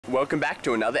welcome back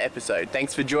to another episode.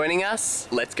 Thanks for joining us.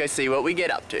 Let's go see what we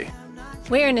get up to.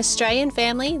 We're an Australian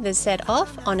family that set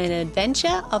off on an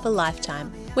adventure of a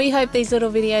lifetime. We hope these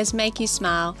little videos make you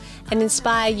smile and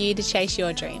inspire you to chase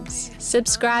your dreams.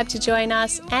 Subscribe to join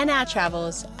us and our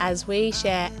travels as we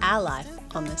share our life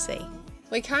on the sea.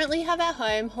 We currently have our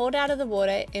home hauled out of the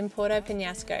water in Puerto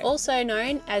Penasco, also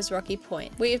known as Rocky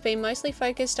Point. We have been mostly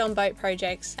focused on boat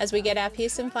projects as we get our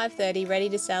Pearson 530 ready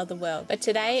to sail the world. But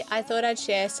today I thought I'd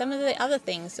share some of the other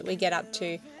things that we get up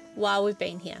to while we've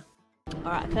been here.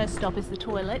 Alright, first stop is the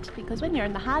toilet, because when you're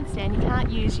in the hard stand you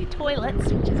can't use your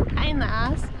toilets, which is a pain in the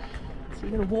ass. So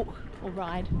you're going to walk or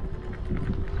ride.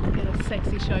 Get a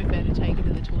sexy chauffeur to take you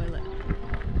to the toilet.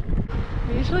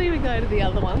 Usually we go to the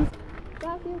other ones.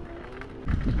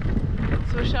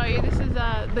 So I'll show you, this is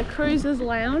the cruiser's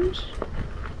lounge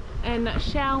and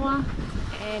shower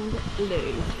and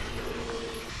loo.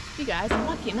 You guys are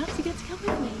lucky enough to get to come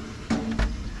with me.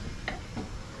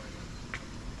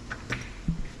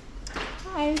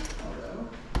 Hi.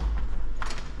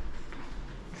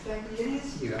 Hello. It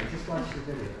is you. I just watched the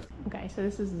video. Okay, so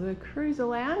this is the cruiser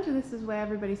lounge and this is where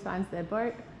everybody signs their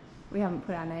boat. We haven't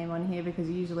put our name on here because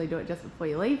you usually do it just before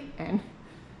you leave, and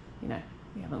you know,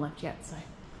 we haven't left yet, so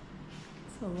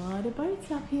it's a lot of boats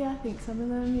up here. I think some of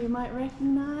them you might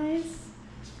recognise.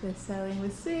 They're sailing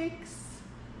with Six.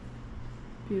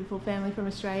 Beautiful family from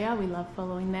Australia. We love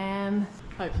following them.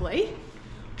 Hopefully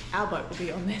our boat will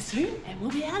be on there soon and we'll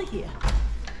be out of here.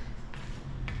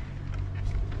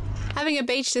 Having a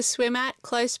beach to swim at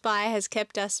close by has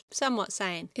kept us somewhat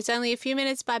sane. It's only a few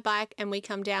minutes by bike and we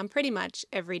come down pretty much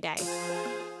every day.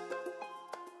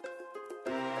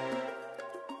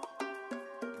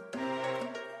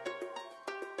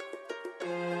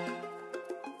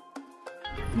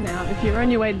 Now, if you're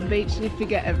on your way to the beach and you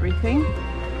forget everything,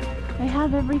 they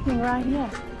have everything right here.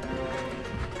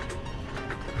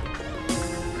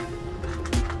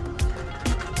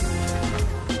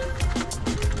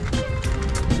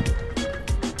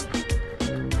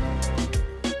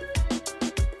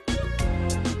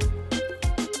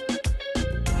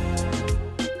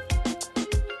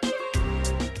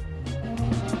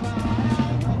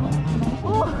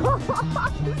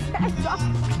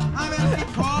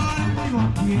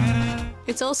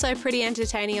 It's also pretty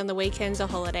entertaining on the weekends or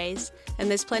holidays, and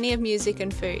there's plenty of music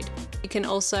and food. You can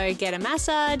also get a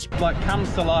massage. Like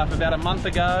comes to life about a month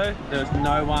ago, there was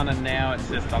no one and now it's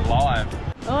just alive.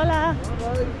 Hola.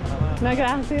 No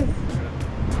gracias.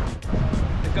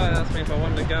 The guy asked me if I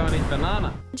wanted to go and eat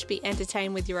banana. Be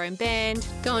entertained with your own band,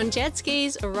 go on jet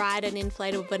skis or ride an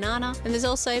inflatable banana, and there's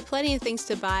also plenty of things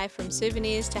to buy, from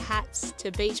souvenirs to hats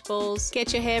to beach balls,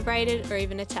 get your hair braided or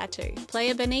even a tattoo.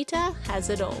 Playa Bonita has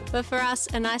it all, but for us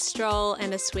a nice stroll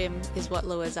and a swim is what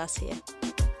lures us here.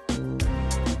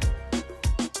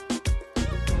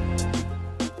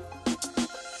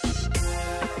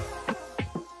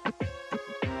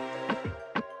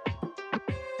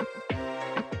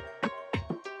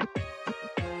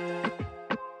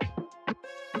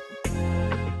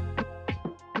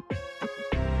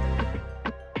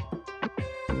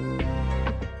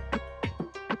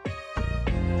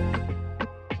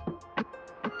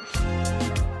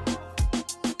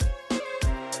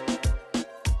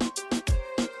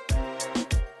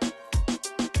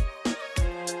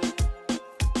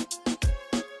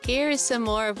 Here is some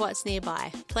more of what's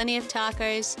nearby. Plenty of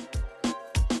tacos,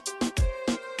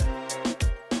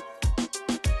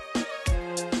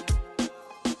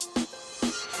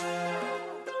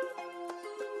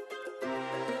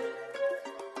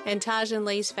 and Taj and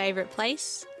Lee's favourite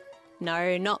place?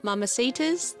 No, not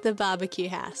Mamacita's, the barbecue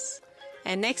house.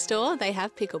 And next door they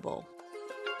have pickleball.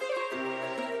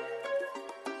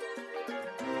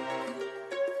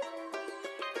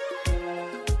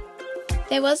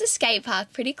 There was a skate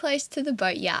park pretty close to the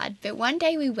boatyard, but one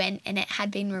day we went and it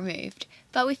had been removed.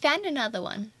 But we found another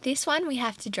one. This one we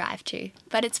have to drive to,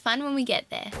 but it's fun when we get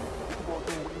there.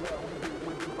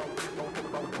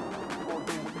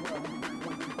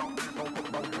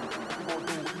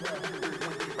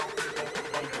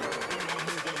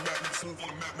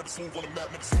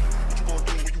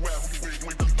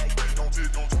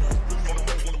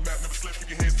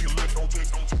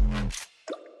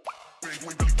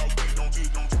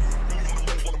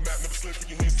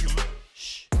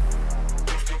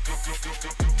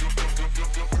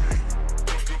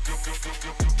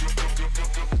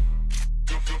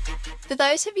 For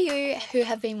those of you who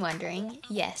have been wondering,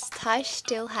 yes, Taj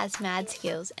still has mad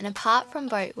skills, and apart from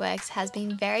Boatworks has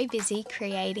been very busy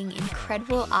creating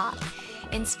incredible art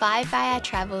inspired by our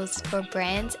travels for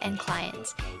brands and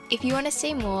clients. If you want to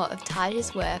see more of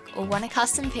Taj's work or want a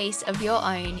custom piece of your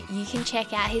own, you can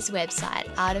check out his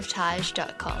website,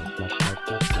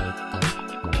 artoftaj.com.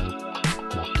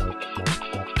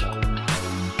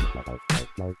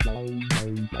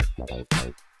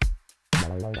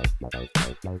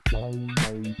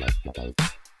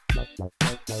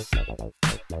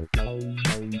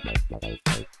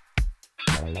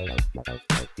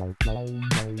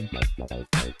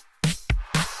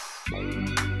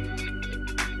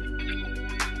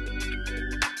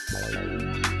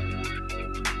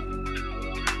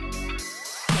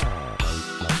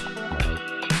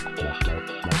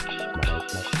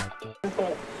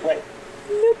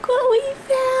 Look what we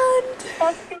found!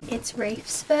 It's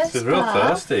Reef's first She's real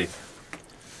bath. thirsty.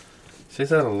 She's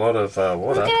had a lot of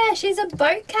water. Look at her, she's a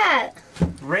boat cat.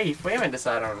 Reef? We haven't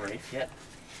decided on Reef yet.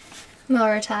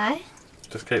 Morotai.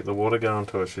 Just keep the water going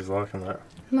to her, she's liking that.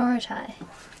 Morotai.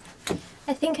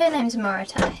 I think her name's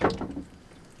Morotai.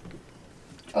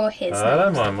 Or his I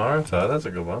don't name. mind Morita, that's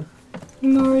a good one.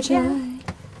 Morotai.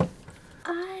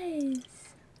 Eyes.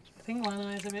 I think one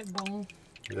eye's a bit bong.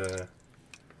 Yeah.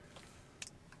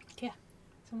 Yeah.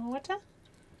 Some more water?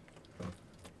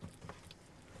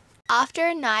 After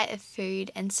a night of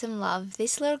food and some love,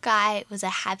 this little guy was a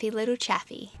happy little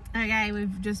chappy. Okay,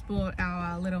 we've just bought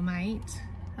our little mate.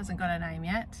 Hasn't got a name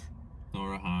yet.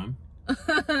 Or a home.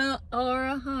 Or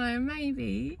a home,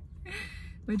 maybe.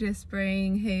 We're just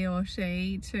bringing he or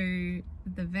she to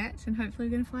the vet and hopefully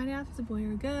we're going to find out if it's a boy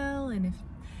or a girl and if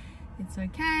it's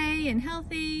okay and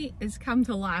healthy. It's come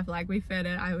to life. Like, we fed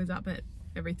it. I was up at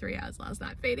every 3 hours last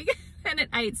night feeding it and it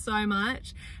ate so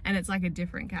much and it's like a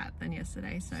different cat than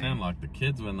yesterday. So Sound like the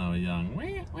kids when they were young.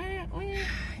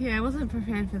 yeah, I wasn't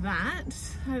prepared for that.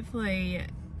 Hopefully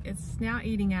it's now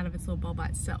eating out of its little bowl by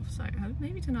itself, so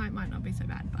maybe tonight might not be so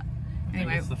bad, but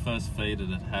anyway. It's the first feed it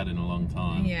had in a long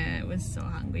time. Yeah, it was so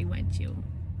hungry, weren't you?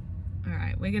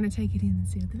 Alright, we're going to take it in and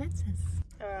see what the vet says.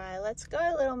 Alright, let's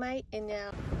go, little mate, in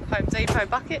our Home Depot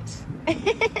bucket.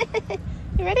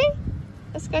 You ready?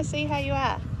 Let's go see how you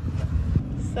are.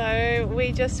 So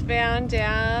we just found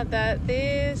out that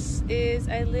this is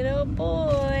a little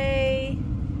boy.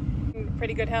 In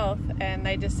pretty good health, and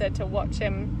they just said to watch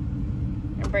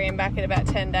him and bring him back in about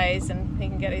 10 days and he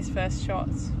can get his first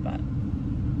shots. But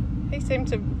he seemed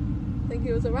to think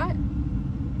he was alright.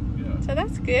 Yeah. So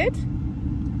that's good.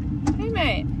 Hey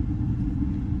mate,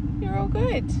 you're all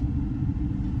good.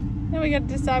 Now we got to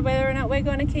decide whether or not we're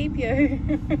going to keep you.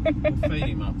 We'll feed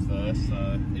him up first,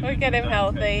 so We'll get him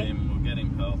healthy. We'll get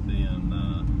him healthy,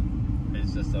 and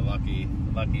he's just a lucky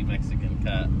Mexican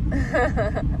cat.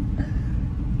 I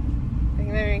think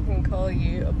maybe we can call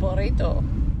you a burrito.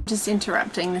 Just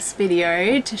interrupting this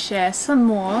video to share some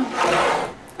more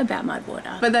about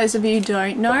Mudwater. For those of you who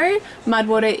don't know,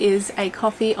 Mudwater is a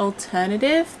coffee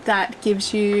alternative that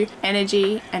gives you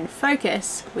energy and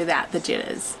focus without the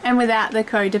jitters and without the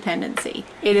codependency.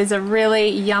 It is a really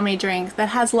yummy drink that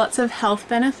has lots of health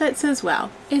benefits as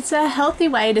well. It's a healthy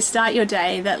way to start your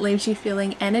day that leaves you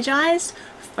feeling energized,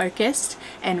 focused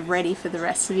and ready for the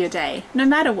rest of your day, no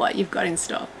matter what you've got in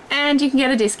store. And you can get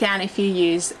a discount if you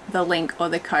use the link or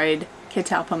the code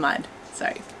Catalpa Mud.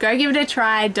 So go give it a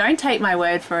try, don't take my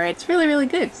word for it. It's really, really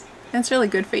good. And it's really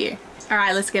good for you. All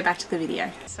right, let's get back to the video.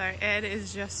 So Ed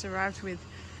has just arrived with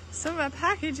some of our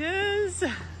packages.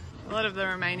 A lot of the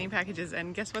remaining packages,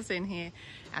 and guess what's in here?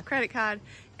 Our credit card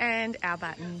and our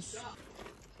buttons.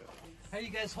 How you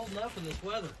guys holding up in this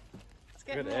weather? It's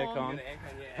getting Good warm. aircon.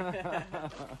 Good aircon, yeah.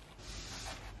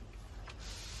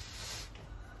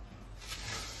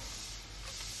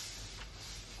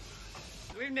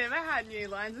 We've never had new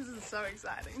lines. This is so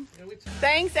exciting.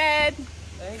 Thanks, Ed.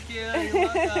 Thank you. You're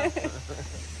welcome.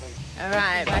 All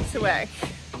right, back to work.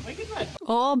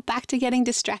 Or back to getting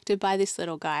distracted by this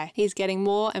little guy. He's getting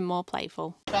more and more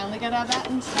playful. Finally got our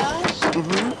battens started. We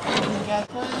go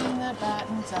putting the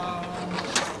battens on.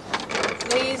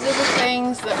 These are the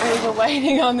things that we were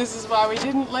waiting on. This is why we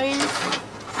didn't leave.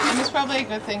 And it's probably a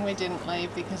good thing we didn't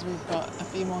leave because we've got a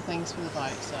few more things for the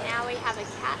boat. So Now we have a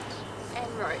cat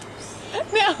and ropes.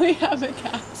 now we have a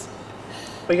cat.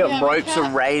 We got Yeah, we ropes, a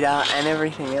can. radar and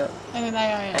everything else. And an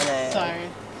AIS. So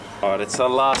Alright, it's the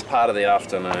last part of the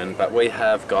afternoon, but we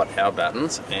have got our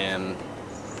battens and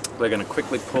we're going to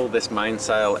quickly pull this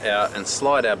mainsail out and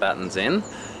slide our battens in,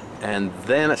 and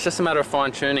then it's just a matter of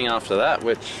fine tuning after that,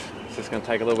 which is just going to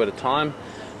take a little bit of time.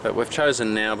 But we've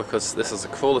chosen now because this is the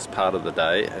coolest part of the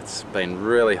day. It's been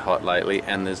really hot lately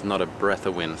and there's not a breath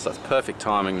of wind, so it's perfect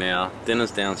timing now. Dinner's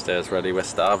downstairs ready, we're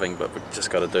starving, but we've just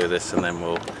got to do this and then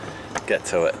we'll get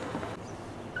to it.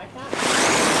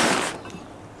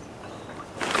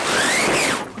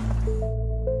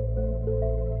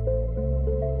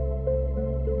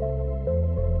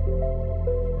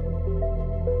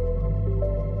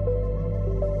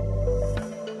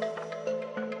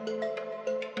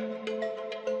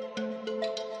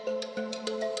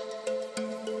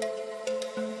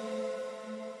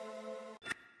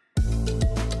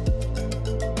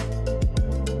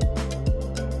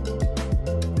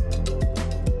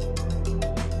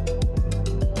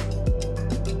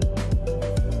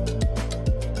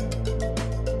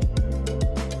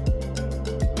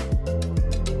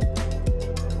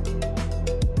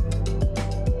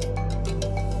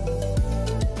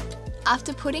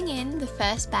 After putting in the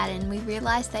first batten, we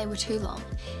realised they were too long,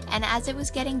 and as it was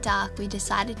getting dark, we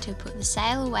decided to put the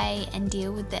sail away and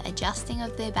deal with the adjusting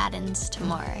of the battens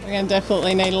tomorrow. We're going to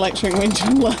definitely need electric winch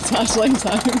when Ashley's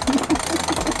home.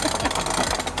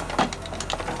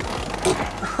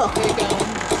 Oh, we're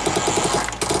going.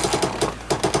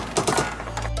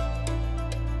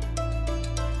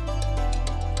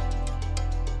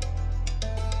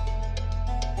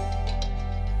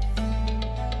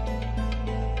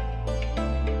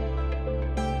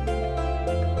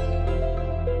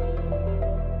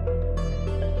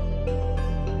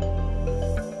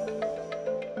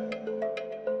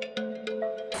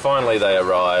 Finally they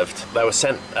arrived. They were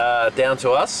sent down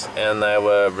to us and they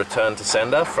were returned to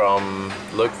sender from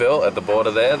Lukeville at the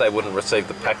border there. They wouldn't receive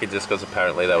the packages because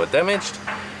apparently they were damaged.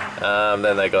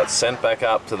 Then they got sent back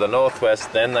up to the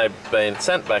northwest, then they've been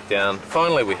sent back down.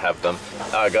 Finally we have them.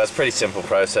 Guys, pretty simple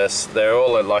process. They're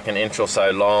all at like an inch or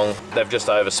so long. They've just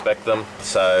over-spec'd them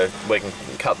so we can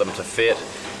cut them to fit.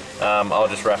 I'll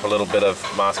just wrap a little bit of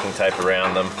masking tape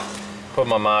around them, put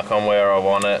my mark on where I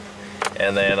want it,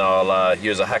 and then I'll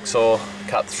use a hacksaw,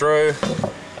 cut through.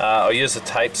 I'll use the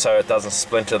tape so it doesn't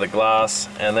splinter the glass,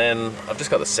 and then I've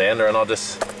just got the sander and I'll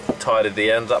just tidy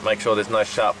the ends up, make sure there's no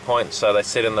sharp points so they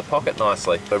sit in the pocket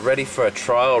nicely. We're ready for a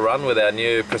trial run with our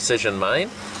new precision main.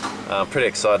 I'm pretty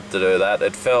excited to do that.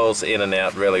 It fills in and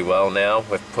out really well now.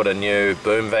 We've put a new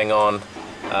boom vang on,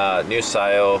 new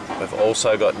sail. We've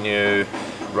also got new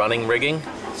running rigging.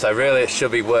 So really it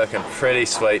should be working pretty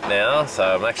sweet now, so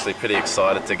I'm actually pretty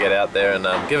excited to get out there and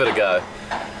give it a go.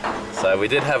 So we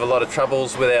did have a lot of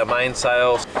troubles with our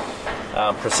mainsail.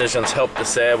 Precision's helped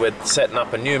us there with setting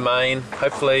up a new main.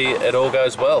 Hopefully it all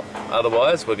goes well.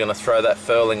 Otherwise we're going to throw that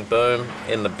furling boom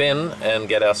in the bin and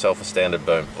get ourselves a standard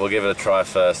boom. We'll give it a try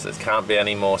first. It can't be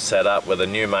any more set up with a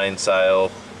new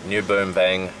mainsail, new boom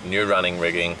vang, new running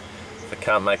rigging. If we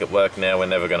can't make it work now, we're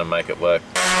never going to make it work.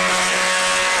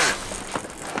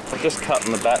 Just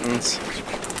cutting the battens,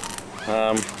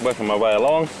 working my way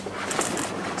along,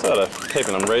 sort of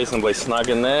keeping them reasonably snug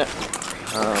in there.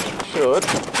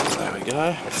 There we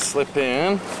go, slip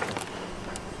in,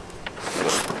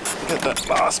 get that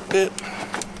last bit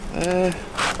there.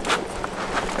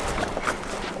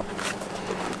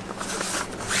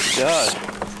 Go,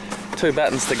 2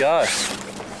 battens to go.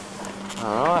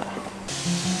 Alright.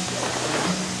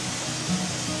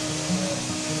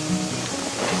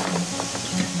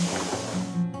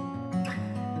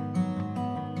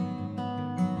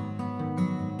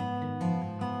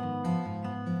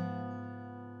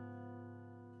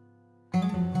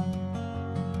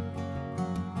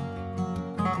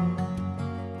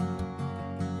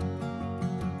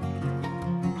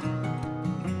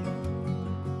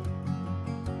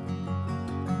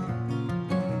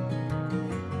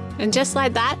 And just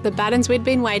like that, the battens we'd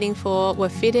been waiting for were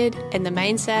fitted and the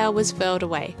mainsail was furled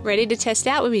away, ready to test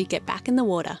out when we get back in the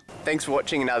water. Thanks for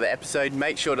watching another episode.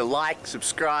 Make sure to like,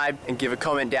 subscribe, and give a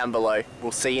comment down below.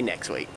 We'll see you next week.